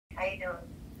doing?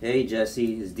 Hey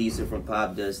Jessie, it's Deascent from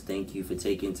Popdust. Thank you for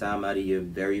taking time out of your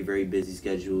very, very busy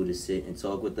schedule to sit and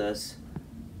talk with us.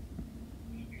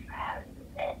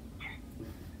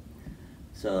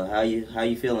 So how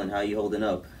you feeling? How you holding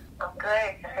up? I'm good.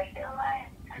 I feel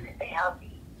like trying to stay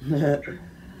healthy.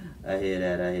 I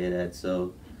hear that.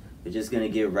 So we're just gonna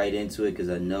get right into it because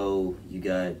I know you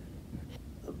got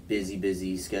a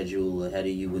busy schedule ahead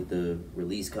of you with the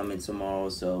release coming tomorrow.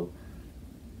 So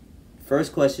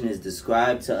first question is,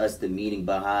 describe to us the meaning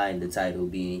behind the title,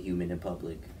 Being Human in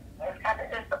Public. It's kind of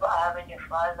just about having your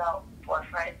flaws out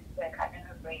forefront and kind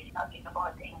of embrace talking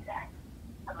about things that,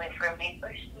 for me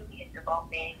personally, it's about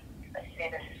being, especially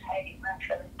in a society where I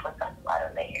feel like puts on a lot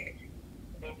of layers.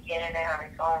 And then the internet on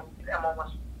its own, I'm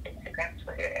almost Instagram,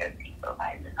 Twitter, everything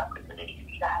provides this opportunity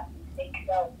for you to have to make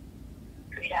yourself,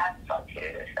 for you to have to talk to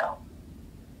yourself.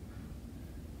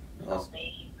 So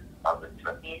being public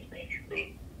for me is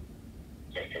basically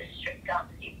just as strict down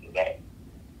as you can get.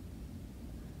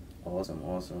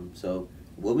 Awesome. So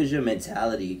what was your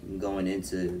mentality going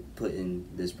into putting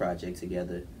this project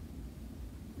together?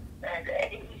 And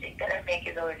any music that I make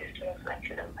is always just a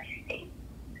reflection of my state,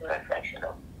 a reflection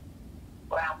of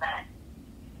where I'm at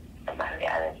and my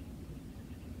reality.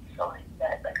 So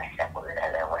that, like I said, with it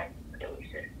as I went, it was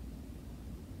just,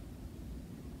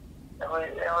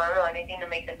 anything to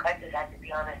make the cut just had to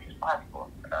be honest as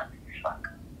possible, not just fuck.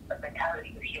 The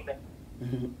mentality of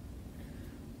human.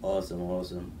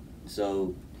 Awesome.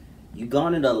 So you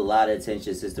garnered a lot of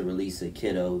attention since the release of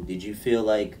Kiddo. Did you feel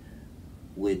like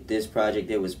with this project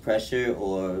there was pressure,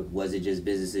 or was it just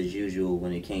business as usual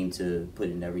when it came to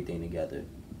putting everything together?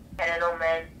 I don't know,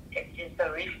 man. It's just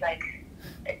a reflex.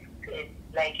 It's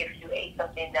like if you ate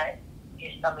something that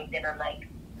your stomach didn't like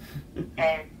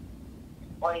and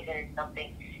poison or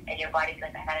something, and your body's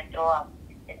like, I gotta throw up.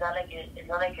 It's not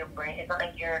like your brain. It's not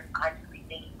like you're constantly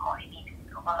thinking, oh, I need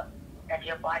to throw up. That's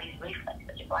your body's reflex.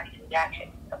 That's your body's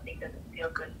reaction. Something doesn't feel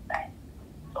good with that.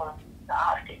 So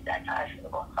often that's how I feel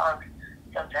about songs.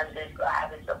 Sometimes I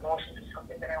have this emotion of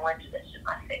something that I went through that's just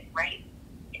not sitting right.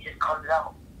 It just comes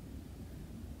out.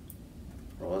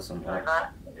 Awesome. So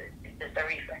it's just a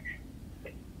reflex.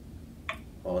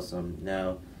 Awesome.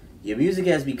 Now, your music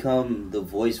has become the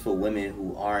voice for women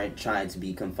who aren't trying to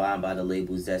be confined by the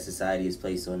labels that society has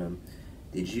placed on them.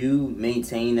 Did you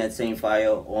maintain that same fire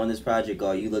on this project, or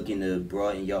are you looking to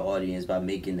broaden your audience by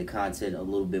making the content a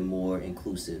little bit more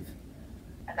inclusive?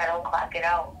 Like, I don't clock it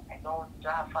out. I don't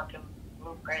draw fucking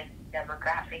blueprint,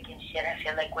 demographic and shit. I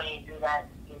feel like when you do that,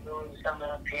 you lose some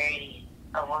of the purity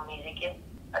of what music is.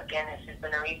 Again, it's just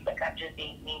been a reflex. I'm just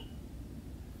being me.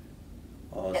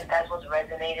 Awesome. If that's what's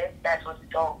resonated, that's what's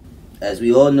dope. As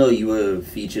we all know, you were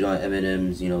featured on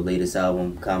Eminem's, latest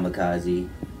album, Kamikaze,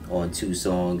 on 2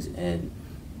 songs, and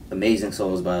amazing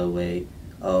songs, by the way.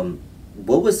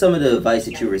 What was some of the advice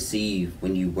that you received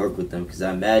when you worked with him? Because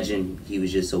I imagine he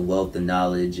was just a wealth of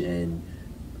knowledge, and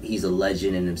he's a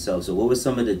legend in himself. So what were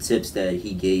some of the tips that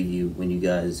he gave you when you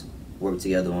guys worked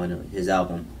together on his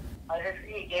album?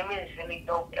 Honestly, he gave me this really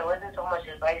dope. It wasn't so much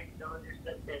advice, it was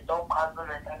just this dope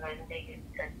compliment that resonated.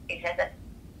 And he said that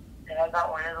I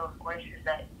got one of those voices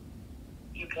that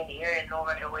you can hear and know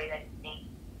right away that it's me.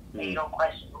 And you don't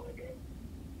question who it is.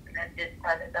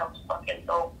 And that was fucking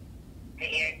dope to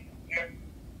hear. And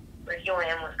working with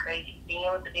him was crazy. Being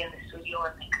able to be in the studio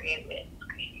and create it was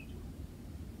crazy.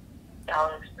 The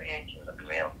whole experience was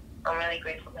unreal. I'm really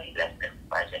grateful that he left this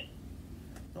project.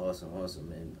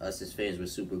 Awesome. And us as fans were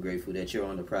super grateful that you're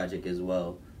on the project as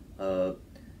well.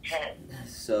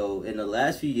 So in the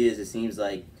last few years, it seems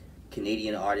like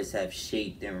Canadian artists have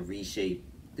shaped and reshaped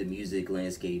the music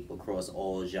landscape across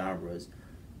all genres.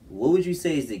 What would you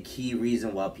say is the key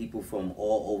reason why people from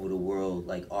all over the world,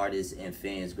 like artists and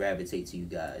fans, gravitate to you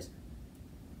guys?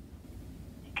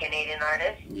 Canadian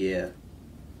artists? Yeah.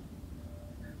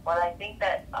 Well, I think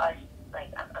that us, I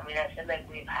feel like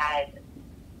we've had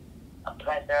a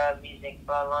plethora of music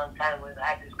for a long time. We've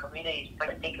had this community,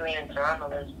 particularly in Toronto,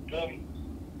 there's been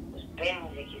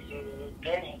music history, there's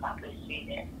been hip-hop history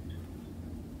there.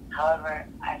 However,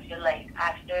 I feel like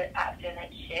after that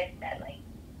shift, I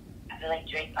feel like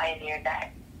Drake pioneered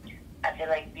that. I feel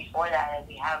like before that,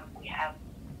 we have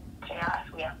Chaos,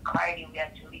 we have Cardi, we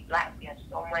have Julie Black, we have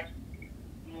so much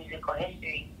musical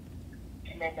history.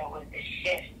 And then there was this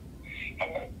shift,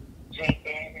 and then Drake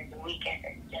there, and then The Weeknd,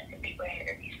 and Justin Bieber,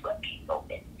 and these floodgates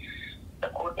open. The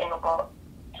cool thing about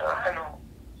Toronto,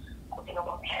 cool thing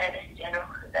about Canada in general,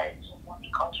 is that it's so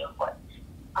multicultural. But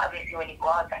obviously, when you go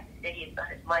outside the city, it's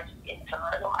not as much. In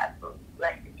Toronto, I feel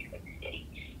less than you in the city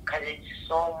because it's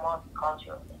so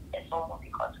multicultural. It's so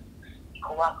multicultural. You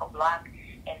can walk a block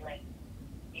and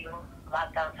you don't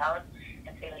block downtown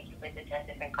and say like you've been to 10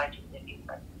 different countries. If you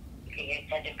can hear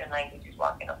 10 different languages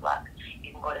walking a block,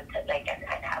 you can go to like and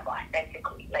have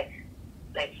authentically like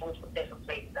food from different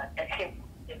places, authentic food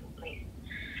from different places,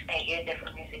 and hear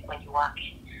different music when you walk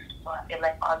in. So I feel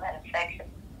like all that affects it.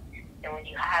 And when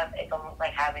you have, it's almost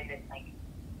like having this like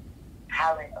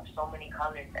palette of so many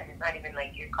colors, and it's not even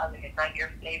like your color, it's not your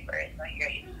flavor, it's not your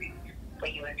history,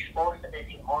 but you're exposed to this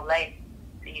your whole life,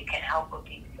 so you can't help but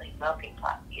be like melting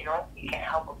pot, you know? You can't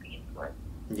help but be influenced.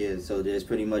 Yeah, so there's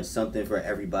pretty much something for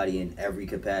everybody in every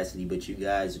capacity, but you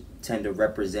guys tend to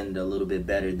represent it a little bit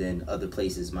better than other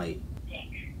places might.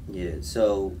 Thanks. Yeah,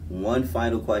 so one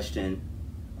final question.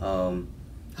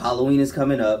 Halloween is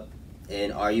coming up,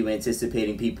 and are you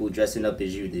anticipating people dressing up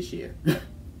as you this year?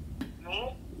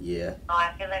 Me? Yeah. No,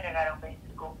 I feel like I got a ways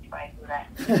to go before I do that.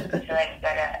 I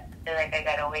feel like I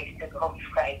got a ways to go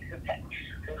before I do that.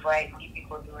 Before I see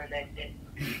people doing that shit.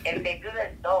 If they do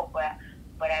that, dope.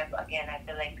 But I feel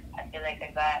like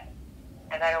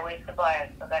I got a ways to go. I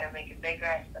still gotta make it bigger.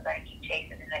 I still gotta keep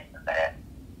chasing it. I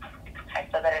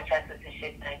still gotta test with the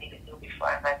shit that I need to do before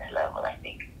I'm at that level, I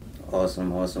think.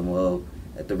 Awesome. Well,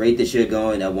 at the rate that you're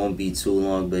going, that won't be too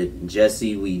long. But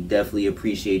Jessie, we definitely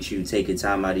appreciate you taking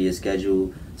time out of your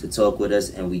schedule to talk with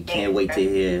us, and we can't wait to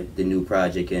hear the new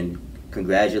project. And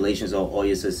congratulations on all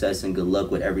your success, and good luck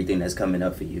with everything that's coming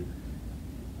up for you.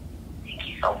 Thank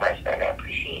you so much, man. I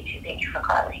appreciate you. Thank you for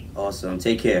calling. Awesome.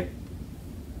 Take care.